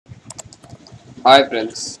Hi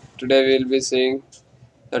friends, today we will be seeing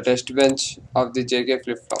the test bench of the JK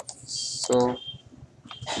flip-flop. So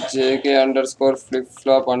JK underscore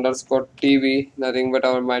flip-flop underscore TV, nothing but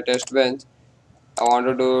my test bench. I want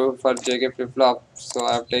to do for JK flip-flop, so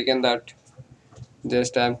I have taken that.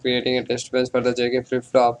 Just I am creating a test bench for the JK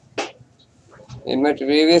flip-flop. In my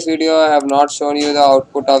previous video I have not shown you the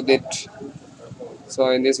output of it. So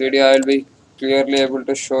in this video I will be clearly able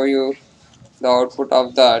to show you the output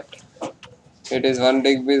of that. It is 1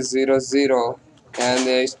 degree 00 and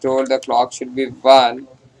they told the clock should be 1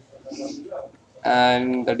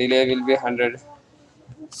 and the delay will be 100.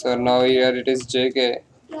 So now here it is JK.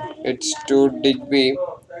 It's 2 degree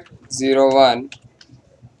 01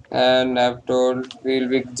 and I've told we will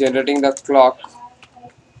be generating the clock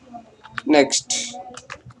next.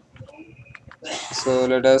 So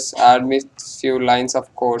let us add me few lines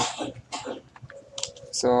of code.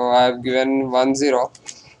 So I've given 10,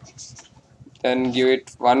 then give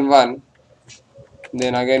it 11,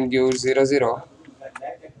 then again give 00,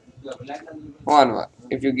 11.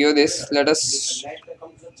 If you give this, let us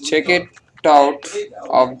check it out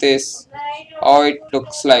of this how it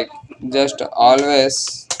looks like. Just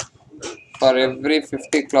always for every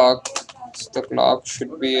 50 clock the clock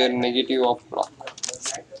should be a negative of clock.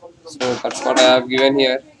 So that's what I have given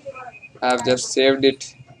here. I have just saved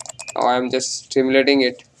it. Now I am just stimulating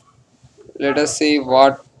it. Let us see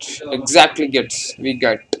what exactly we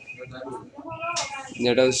get.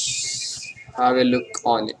 Let us have a look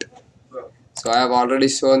on it. So I have already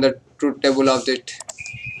shown the truth table of it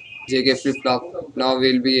JK flip flop. Now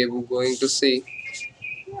we'll be going to see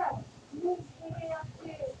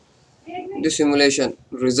the simulation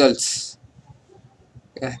results.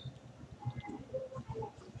 Yeah.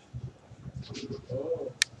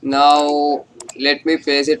 Now let me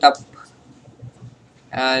paste it up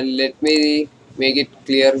and let me make it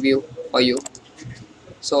clear view for you.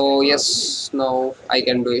 So yes, now I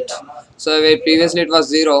can do it. So previously it was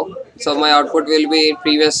 0, so my output will be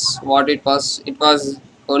previous what it was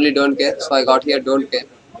only don't care, so I got here don't care.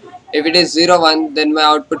 If it is 0 1, then my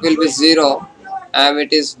output will be 0, and if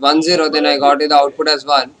it is 10, then I got the output as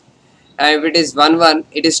 1, and if it is 11,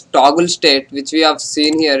 it is toggle state, which we have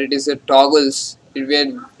seen here. It is a toggles. It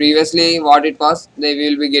will previously what it was, they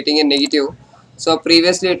will be getting a negative. So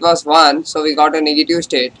previously it was 1, so we got a negative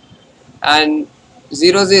state, and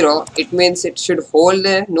 00, it means it should hold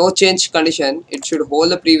the no change condition. It should hold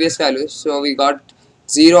the previous value, so we got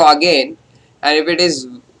 0 again. And if it is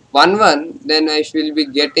 11, then I will be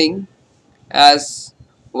getting as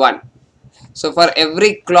 1. So for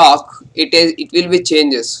every clock it will be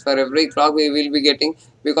changes. For every clock we will be getting,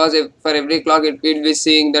 because if for every clock it will be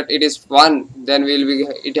seeing that it is 1, then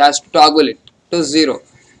it has to toggle it to 0.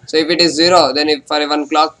 So if it is 0, then if for one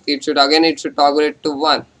clock it should toggle it to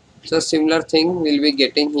 1. So similar thing we'll be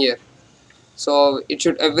getting here. So it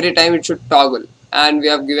should every time it should toggle, and we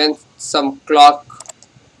have given some clock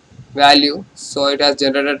value, so it has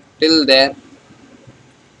generated till there.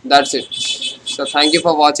 That's it. So thank you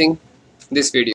for watching this video.